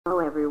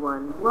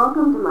everyone,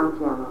 welcome to my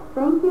channel.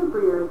 Thank you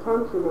for your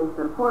attention and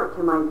support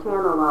to my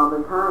channel all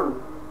the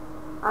time.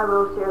 I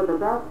will share the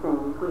best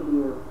things with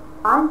you.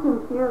 I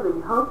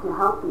sincerely hope to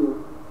help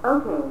you.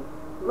 Okay,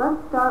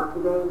 let's start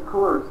today's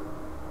course.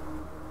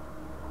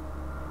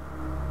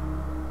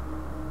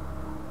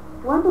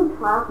 What does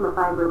plasma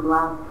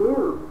fibroblast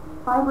do?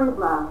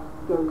 Fibroblast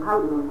skin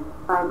tightening.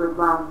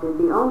 Fibroblast is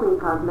the only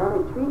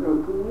cosmetic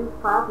treatment to use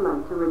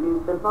plasma to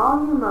reduce the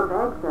volume of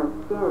excess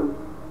skin.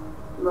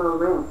 Low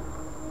risk.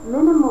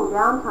 Minimal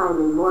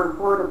downtime and more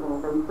affordable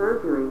than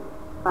surgery.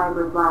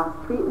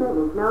 Fibroblast treatment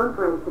is known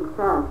for its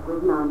success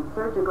with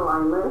non-surgical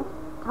eyelids,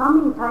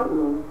 tummy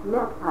tightening,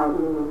 neck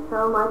tightening, and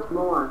so much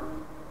more.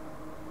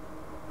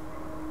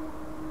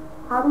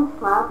 How does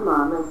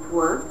plasma lift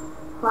work?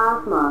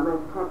 Plasma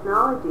lift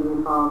technology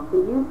involves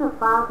the use of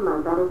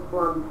plasma that is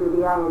formed through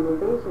the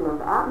ionization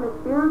of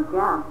atmospheric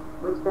gas,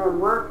 which then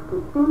works to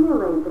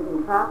stimulate the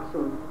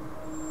contraction,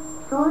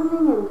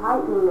 shortening and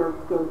tightening of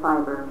skin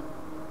fibers.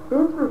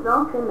 This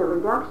results in the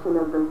reduction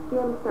of the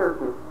skin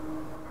surface.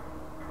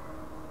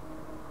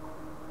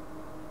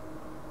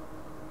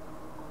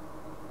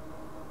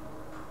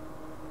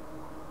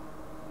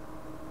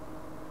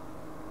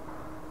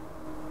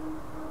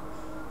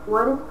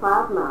 What is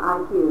plasma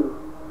IQ?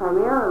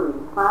 Primarily,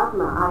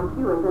 plasma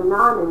IQ is a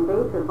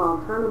non-invasive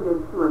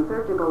alternative to a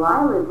surgical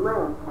eyelid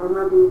lift and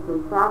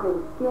reduces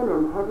sagging skin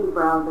and heavy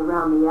brows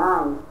around the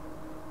eyes.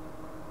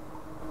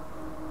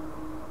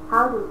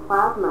 How does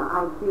plasma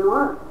IQ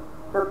work?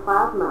 The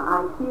plasma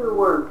IQ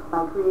works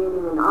by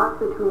creating an arc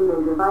between the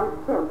device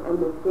tip and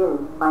the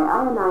skin by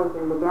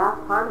ionizing the gas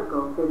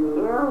particles in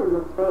the air in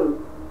the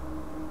space.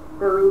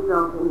 The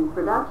resulting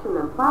production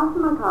of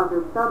plasma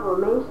causes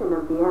sublimation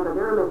of the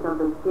epidermis of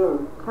the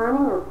skin,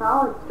 turning a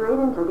solid straight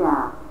into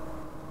gas.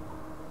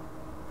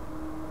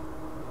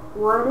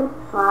 What is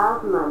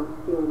plasma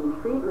skin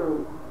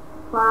treatment?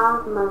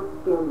 Plasma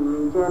skin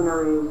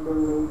regeneration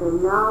is a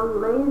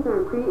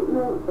non-laser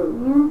treatment that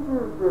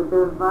uses the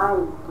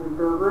device to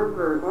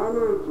deliver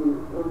energy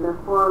in the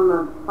form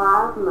of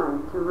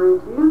plasma to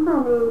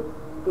rejuvenate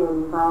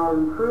skin by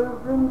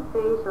improving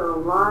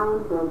facial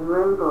lines and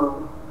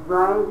wrinkles,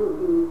 brighter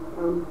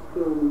and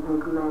skin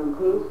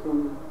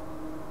pigmentation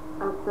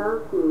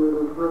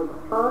associated with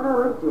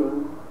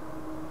photoaging.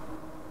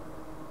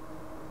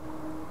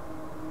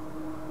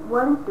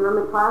 What is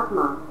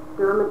dermoplasma?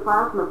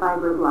 Dermoplasma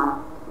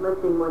fibroblast,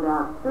 lifting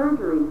without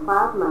surgery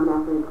plasma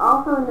method,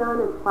 also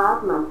known as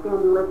plasma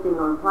skin lifting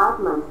or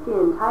plasma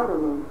skin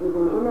tightening, is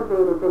an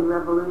innovative and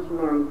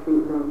revolutionary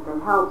treatment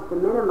that helps to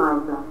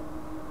minimize the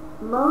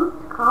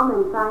most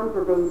common signs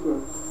of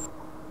aging.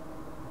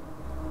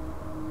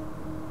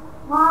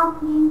 What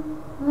is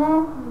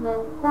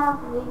plasma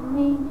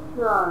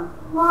sublimation?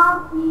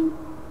 What is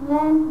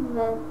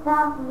plasma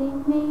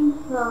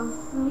sublimation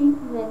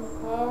treatment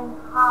and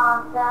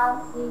how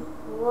does it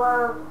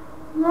work?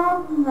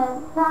 Plasma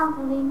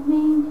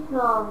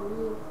sublimation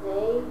is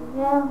a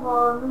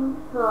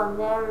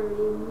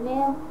revolutionary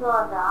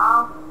method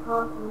of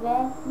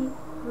cosmetic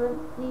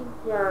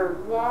procedure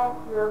that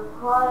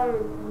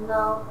requires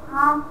no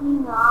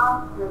cutting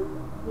of the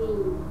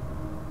skin,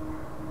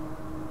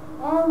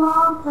 and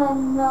often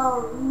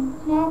no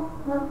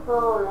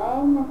injectable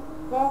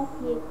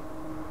anesthetic.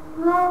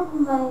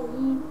 Plasma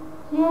is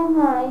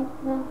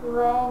generated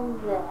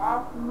when the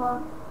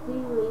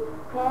atmospheric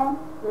gas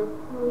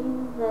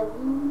between the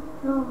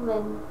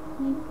instrument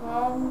tip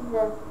and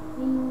the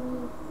skin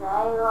is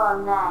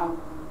ionized.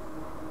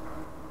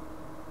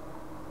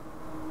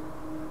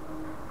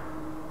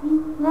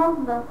 Is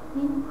plasma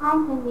skin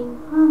tightening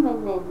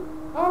permanent?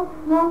 As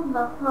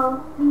plasma flow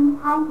skin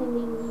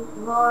tightening is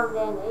more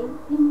than a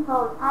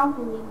simple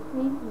tightening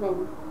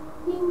treatment.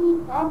 Skin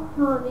is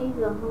actually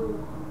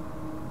removed,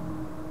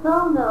 so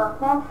the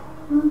effects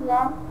should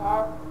last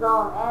as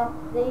long as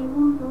they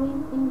would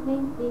with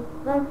invasive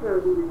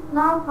surgery,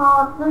 like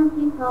all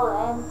surgical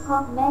and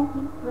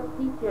cosmetic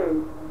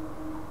procedures.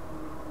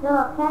 The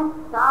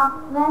effects of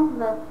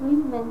plasma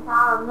treatment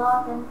are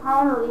not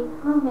entirely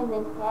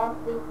permanent as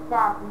it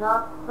does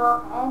not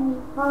stop any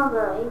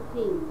further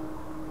aging.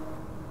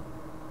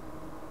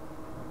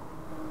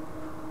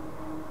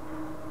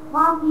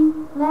 What is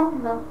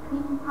plasma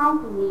skin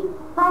tightening?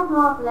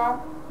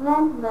 Fibroblast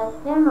plasma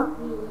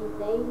therapy is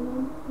a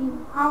new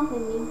skin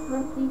tightening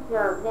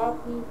procedure that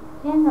is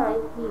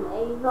generating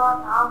a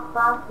lot of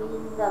buzz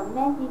in the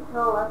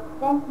medical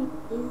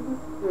aesthetics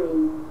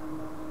industry.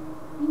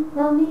 It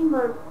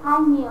delivers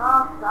tiny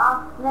arcs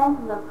of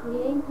plasma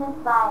created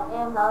by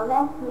an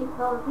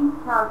electrical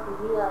discharge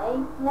via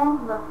a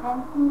plasma pen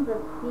to the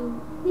skin,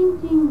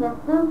 stitching the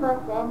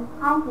surface and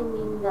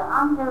tightening the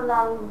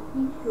underlying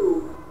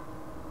tissue.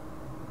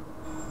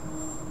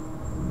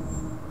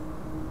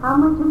 How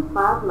much is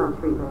plasma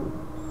treatment?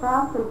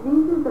 Facts and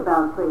pieces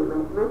about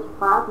platelet-rich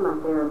plasma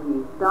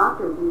therapy.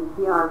 Doctors use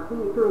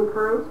PRP to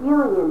encourage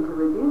healing and to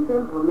reduce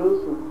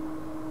inflammation.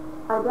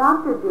 A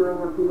doctor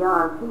doing a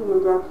PRP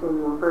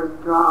injection will first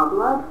draw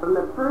blood from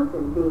the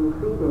person being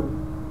treated.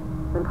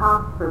 The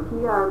cost for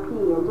PRP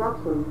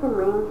injections can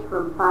range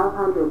from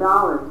 $500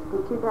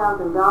 to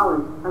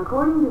 $2,000,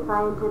 according to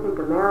Scientific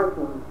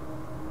American.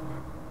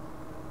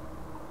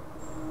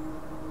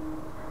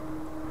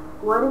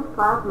 What is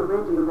plasma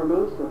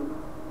rejuvenation?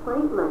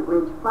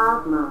 Platelet-rich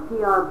plasma,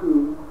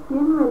 PRP,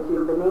 skin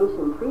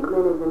rejuvenation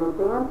treatment is an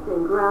advanced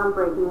and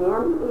groundbreaking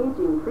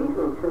anti-aging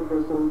treatment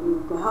physicians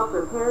use to help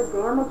repair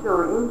damaged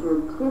or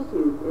injured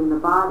tissues in the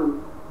body.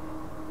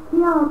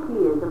 PRP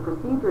is a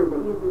procedure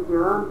that uses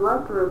your own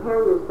blood to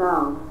repair your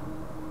cells.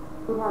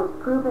 It has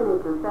proven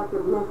its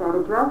effectiveness at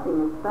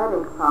addressing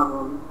aesthetic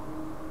problems.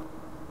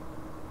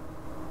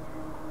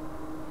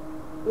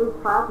 Is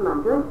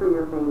plasma good for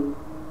your face?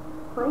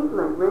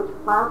 Platelet-rich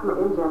plasma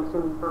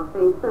injections for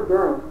face are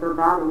good, the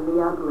bad, and the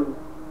ugly.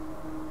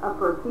 A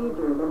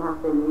procedure that has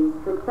been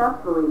used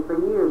successfully for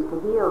years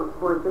to heal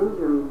sports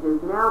injuries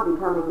is now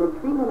becoming the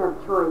treatment of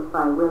choice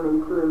by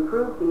women to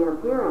improve the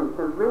appearance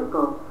of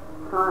wrinkles,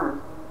 scars,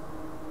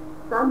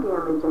 sun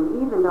damage,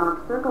 and even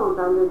dark circles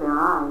under their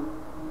eyes.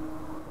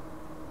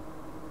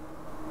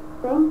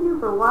 Thank you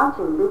for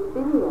watching this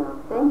video.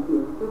 Thank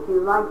you. If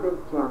you like this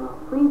channel,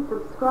 please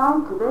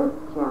subscribe to this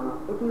channel.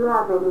 If you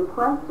have any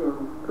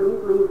questions,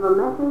 please leave a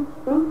message.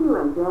 Thank you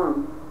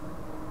again.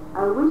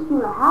 I wish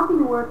you a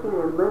happy working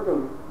and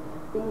living.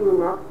 See you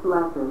next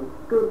lesson.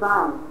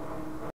 Goodbye.